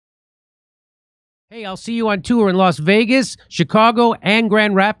Hey, I'll see you on tour in Las Vegas, Chicago, and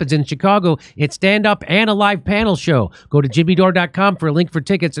Grand Rapids. In Chicago, it's stand-up and a live panel show. Go to jimmydore.com for a link for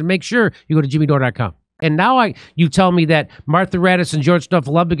tickets, and make sure you go to jimmydore.com. And now you tell me that Martha Raddatz and George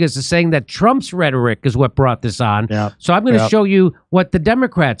Snuffleupagus is saying that Trump's rhetoric is what brought this on. Yep. So I'm going to show you what the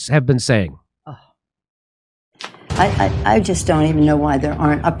Democrats have been saying. I just don't even know why there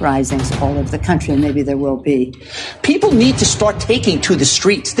aren't uprisings all over the country, and maybe there will be. People need to start taking to the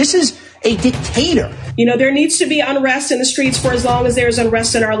streets. This is a dictator. You know, there needs to be unrest in the streets for as long as there's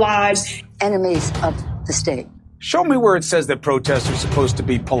unrest in our lives. Enemies of the state. Show me where it says that protests are supposed to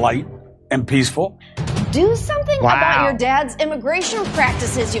be polite and peaceful. Do something about your dad's immigration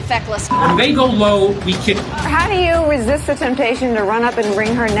practices, you feckless. When they go low, we kick. How do you resist the temptation to run up and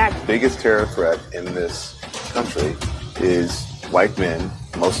wring her neck? The biggest terror threat in this country is white men,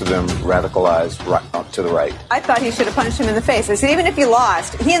 most of them radicalized right up to the right. I thought he should have punched him in the face. I said, even if you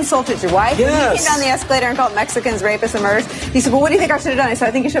lost, he insulted your wife. Yes. He came down the escalator and called Mexicans rapists and murderers. He said, well, what do you think I should have done? I said,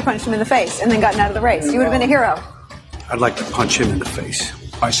 I think you should have punched him in the face and then gotten out of the race. You would have been a hero. I'd like to punch him in the face.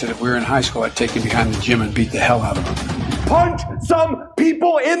 I said if we were in high school, I'd take him behind the gym and beat the hell out of him. Punch some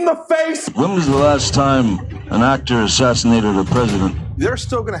people in the face! When was the last time an actor assassinated a president? They're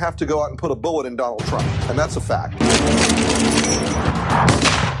still going to have to go out and put a bullet in Donald Trump, and that's a fact.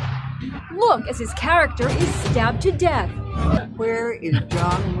 Look as his character is stabbed to death. Where is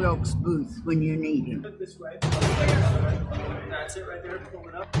John Wilkes Booth when you need him?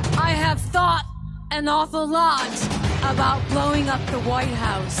 I have thought an awful lot about blowing up the White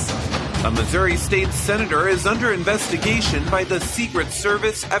House. A Missouri state senator is under investigation by the Secret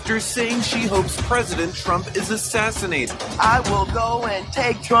Service after saying she hopes President Trump is assassinated. I will go and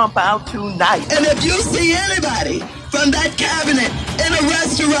take Trump out tonight. And if you see anybody from that cabinet in a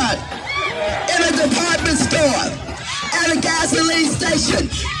restaurant, in a department store, at a gasoline station,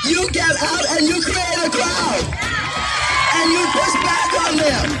 you get out and you create a crowd. And you push back on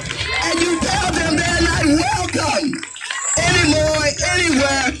them. And you tell them they're not welcome anymore,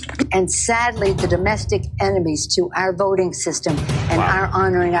 anywhere. And sadly, the domestic enemies to our voting system and our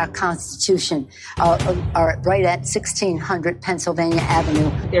honoring our Constitution are right at 1600 Pennsylvania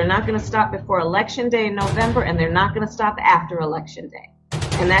Avenue. They're not going to stop before Election Day in November, and they're not going to stop after Election Day.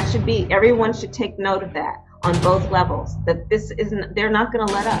 And that should be, everyone should take note of that on both levels, that this isn't, they're not going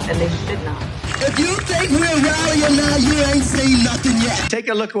to let up, and they should not. If you think we're rallying now, you ain't seen nothing yet. Take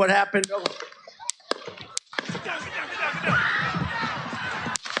a look at what happened.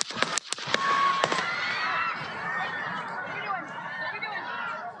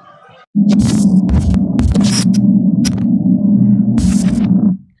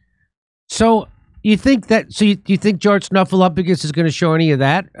 So you think that? So you think George Snuffleupagus is going to show any of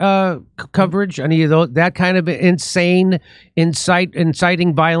that coverage? Any of that kind of insane,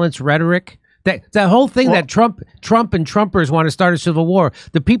 inciting violence rhetoric? That whole thing that Trump and Trumpers want to start a civil war.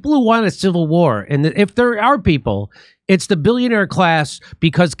 The people who want a civil war, and if there are people, it's the billionaire class,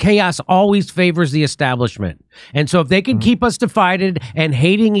 because chaos always favors the establishment. And so if they can keep us divided and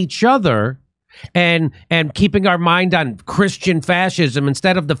hating each other, and keeping our mind on Christian fascism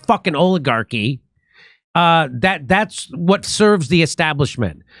instead of the fucking oligarchy, that's what serves the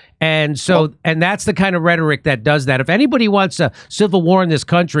establishment. And so, and that's the kind of rhetoric that does that. If anybody wants a civil war in this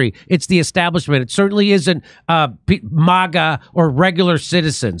country, it's the establishment. It certainly isn't MAGA or regular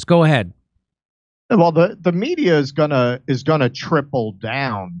citizens. Go ahead. Well, the media is gonna triple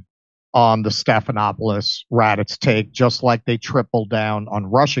down on the Stephanopoulos Raddatz take, just like they tripled down on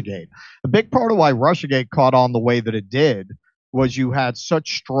Russiagate. A big part of why Russiagate caught on the way that it did was you had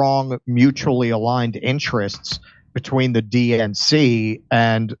such strong mutually aligned interests between the DNC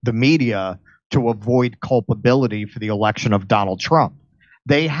and the media to avoid culpability for the election of Donald Trump.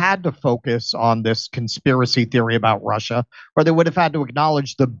 They had to focus on this conspiracy theory about Russia, or they would have had to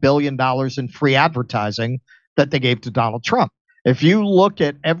acknowledge the $1 billion in free advertising that they gave to Donald Trump. If you look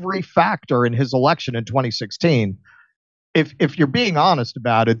at every factor in his election in 2016, if you're being honest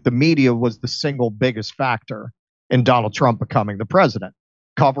about it, the media was the single biggest factor in Donald Trump becoming the president,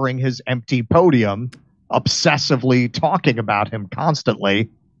 covering his empty podium, obsessively talking about him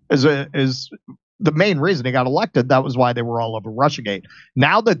constantly is the main reason he got elected. That was why they were all over Russiagate.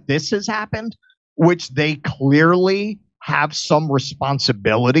 Now that this has happened, which they clearly have some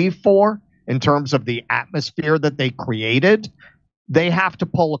responsibility for in terms of the atmosphere that they created, they have to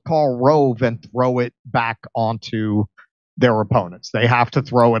pull a Karl Rove and throw it back onto their opponents. They have to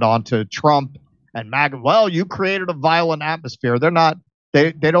throw it onto Trump and MAGA. Well, you created a violent atmosphere.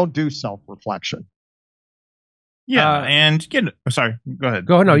 They don't do self-reflection. Yeah, and sorry, go ahead.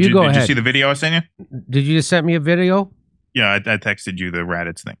 Go ahead. No, you go ahead. Did you see the video I sent you? Did you just send me a video? Yeah, I texted you the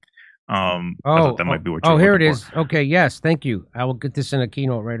Raddatz thing. I thought that might be what you're here it looking is. Okay, yes, thank you. I will get this in a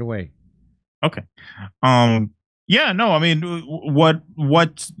keynote right away. Okay. Yeah, no, I mean, what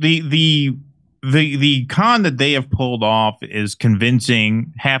the con that they have pulled off is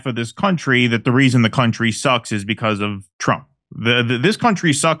convincing half of this country that the reason the country sucks is because of Trump. This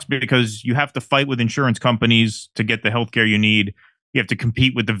country sucks because you have to fight with insurance companies to get the healthcare you need. You have to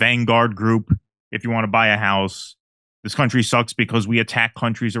compete with the Vanguard group if you want to buy a house. This country sucks because we attack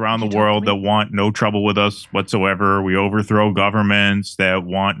countries around the world that want no trouble with us whatsoever. We overthrow governments that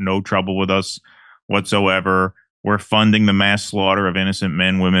want no trouble with us whatsoever. We're funding the mass slaughter of innocent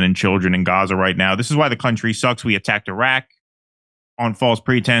men, women, and children in Gaza right now. This is why the country sucks. We attacked Iraq on false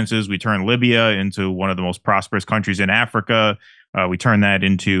pretenses. We turned Libya into one of the most prosperous countries in Africa. We turned that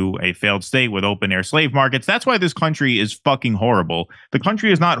into a failed state with open-air slave markets. That's why this country is fucking horrible. The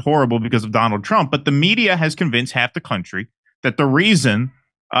country is not horrible because of Donald Trump, but the media has convinced half the country that the reason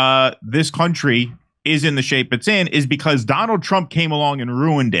this country is in the shape it's in is because Donald Trump came along and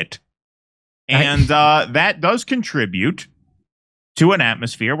ruined it. And that does contribute to an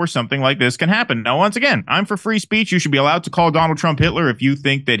atmosphere where something like this can happen. Now, once again, I'm for free speech. You should be allowed to call Donald Trump Hitler if you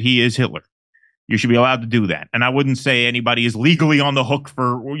think that he is Hitler. You should be allowed to do that. And I wouldn't say anybody is legally on the hook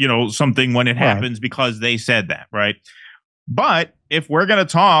for, something when it happens because they said that, right? But if we're going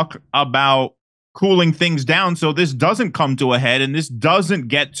to talk about cooling things down so this doesn't come to a head and this doesn't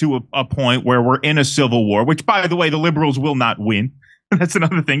get to a point where we're in a civil war, which, by the way, the liberals will not win. That's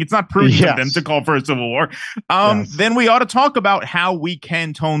another thing. It's not prudent for them to call for a civil war. Then we ought to talk about how we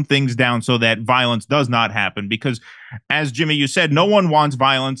can tone things down so that violence does not happen. Because, as Jimmy, you said, no one wants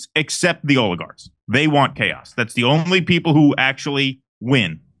violence except the oligarchs. They want chaos. That's the only people who actually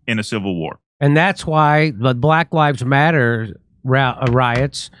win in a civil war. And that's why the Black Lives Matter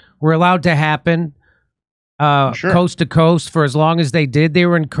riots were allowed to happen coast to coast for as long as they did. They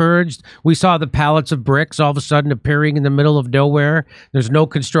were encouraged. We saw the pallets of bricks all of a sudden appearing in the middle of nowhere. There's no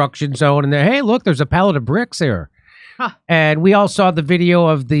construction zone, and hey, look, there's a pallet of bricks here. Huh. And we all saw the video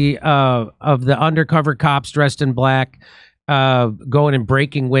of the undercover cops dressed in black going and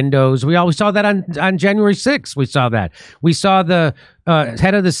breaking windows. We saw that on January 6th. We saw that. We saw the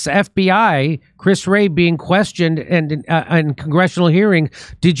head of the FBI, Chris Wray, being questioned in congressional hearing.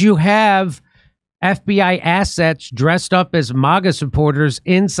 Did you have FBI assets dressed up as MAGA supporters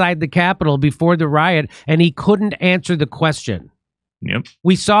inside the Capitol before the riot? And he couldn't answer the question. Yep.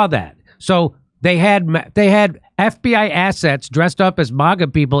 We saw that. So they had FBI assets dressed up as MAGA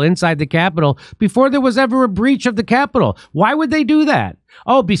people inside the Capitol before there was ever a breach of the Capitol. Why would they do that?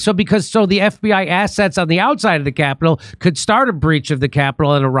 Because the FBI assets on the outside of the Capitol could start a breach of the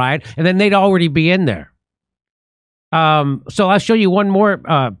Capitol and a riot, and then they'd already be in there. So I'll show you one more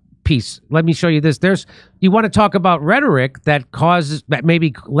piece. Let me show you this. You want to talk about rhetoric that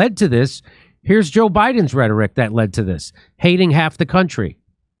maybe led to this. Here's Joe Biden's rhetoric that led to this, hating half the country.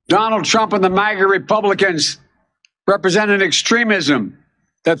 Donald Trump and the MAGA Republicans represent an extremism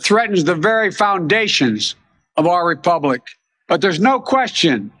that threatens the very foundations of our republic. But there's no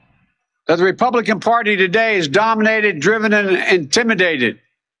question that the Republican Party today is dominated, driven, and intimidated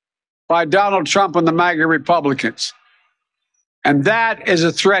by Donald Trump and the MAGA Republicans. And that is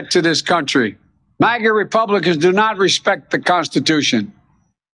a threat to this country. MAGA Republicans do not respect the Constitution.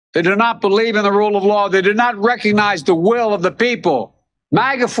 They do not believe in the rule of law. They do not recognize the will of the people.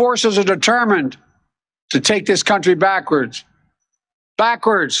 MAGA forces are determined to take this country backwards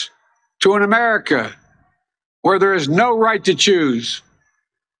to an America where there is no right to choose,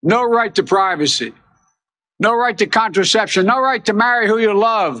 no right to privacy, no right to contraception, no right to marry who you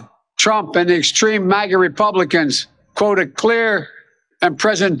love. Trump and the extreme MAGA Republicans quote a clear and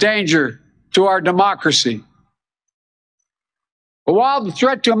present danger to our democracy. But while the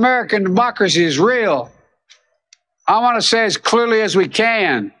threat to American democracy is real, I want to say as clearly as we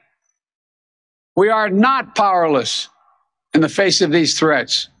can, we are not powerless in the face of these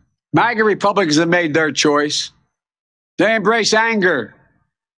threats. MAGA Republicans have made their choice. They embrace anger.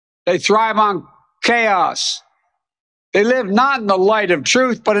 They thrive on chaos. They live not in the light of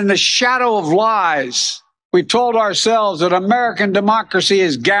truth, but in the shadow of lies. We told ourselves that American democracy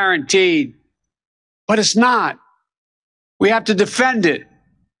is guaranteed, but it's not. We have to defend it,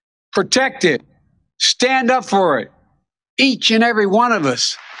 protect it, stand up for it, each and every one of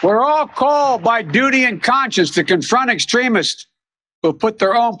us. We're all called by duty and conscience to confront extremists who put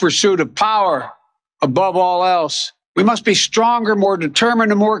their own pursuit of power above all else. We must be stronger, more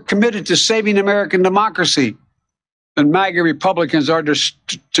determined, and more committed to saving American democracy than MAGA Republicans are to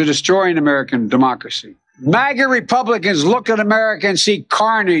destroying American democracy. MAGA Republicans look at America and see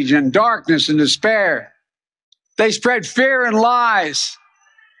carnage and darkness and despair. They spread fear and lies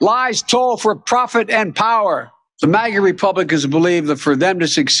Lies told for profit and power. The MAGA Republicans believe that for them to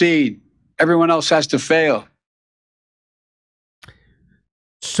succeed, everyone else has to fail.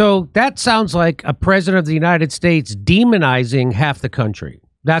 So that sounds like a president of the United States demonizing half the country.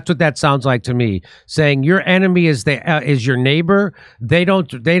 That's what that sounds like to me. Saying your enemy is your neighbor. They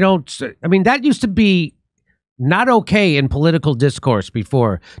don't. I mean, that used to be not okay in political discourse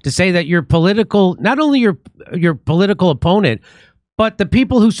before, to say that your political, not only your political opponent, but the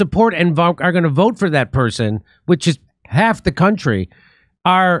people who support and are going to vote for that person, which is half the country,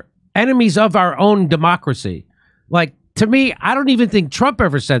 are enemies of our own democracy. Like, to me, I don't even think Trump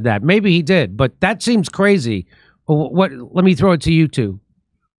ever said that. Maybe he did, but that seems crazy. What? Let me throw it to you two.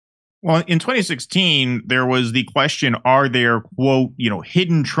 Well, in 2016, there was the question, are there, quote,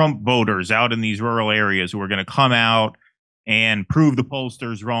 hidden Trump voters out in these rural areas who are going to come out and prove the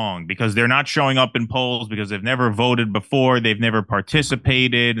pollsters wrong because they're not showing up in polls because they've never voted before, they've never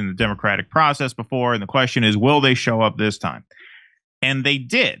participated in the democratic process before, and the question is, will they show up this time? And they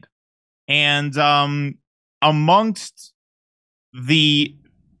did. And amongst the,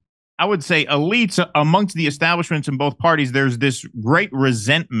 I would say, elites, amongst the establishments in both parties, there's this great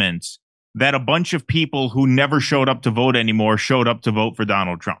resentment that a bunch of people who never showed up to vote anymore showed up to vote for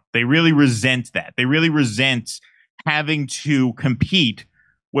Donald Trump. They really resent that. They really resent having to compete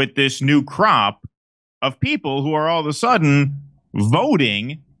with this new crop of people who are all of a sudden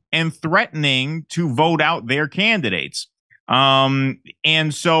voting and threatening to vote out their candidates.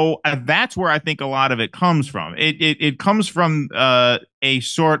 And so that's where I think a lot of it comes from. It comes from a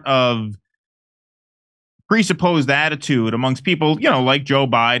sort of presupposed attitude amongst people, like Joe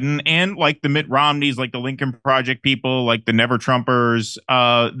Biden and like the Mitt Romneys, like the Lincoln Project people, like the Never Trumpers,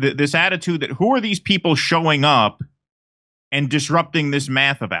 this attitude that who are these people showing up and disrupting this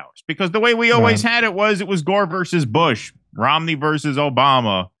math of ours? Because the way we always had it was Gore versus Bush, Romney versus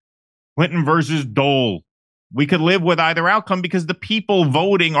Obama, Clinton versus Dole. We could live with either outcome because the people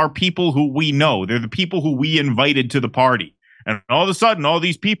voting are people who we know. They're the people who we invited to the party. And all of a sudden, all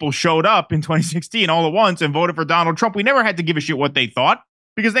these people showed up in 2016 all at once and voted for Donald Trump. We never had to give a shit what they thought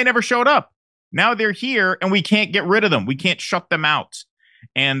because they never showed up. Now they're here and we can't get rid of them. We can't shut them out.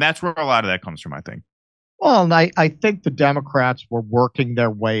 And that's where a lot of that comes from, I think. Well, and I think the Democrats were working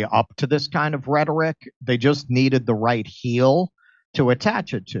their way up to this kind of rhetoric. They just needed the right heel to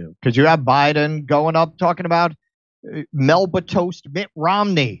attach it to. Because you have Biden going up talking about Melba toast Mitt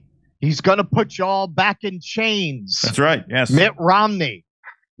Romney. He's going to put you all back in chains. That's right. Yes. Mitt Romney.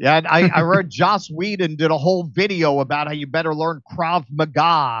 Yeah, I heard Joss Whedon did a whole video about how you better learn Krav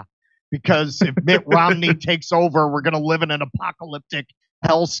Maga because if Mitt Romney takes over, we're going to live in an apocalyptic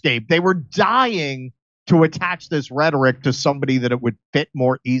hellscape. They were dying to attach this rhetoric to somebody that it would fit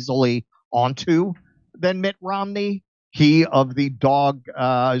more easily onto than Mitt Romney. He of the dog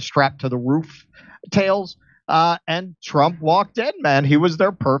strapped to the roof tales. And Trump walked in, man. He was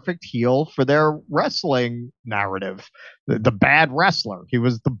their perfect heel for their wrestling narrative. The bad wrestler. He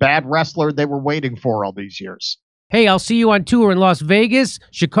was the bad wrestler they were waiting for all these years. Hey, I'll see you on tour in Las Vegas,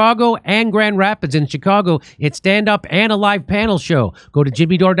 Chicago, and Grand Rapids. In Chicago, it's stand-up and a live panel show. Go to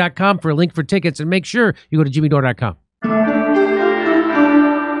jimmydore.com for a link for tickets, and make sure you go to jimmydore.com.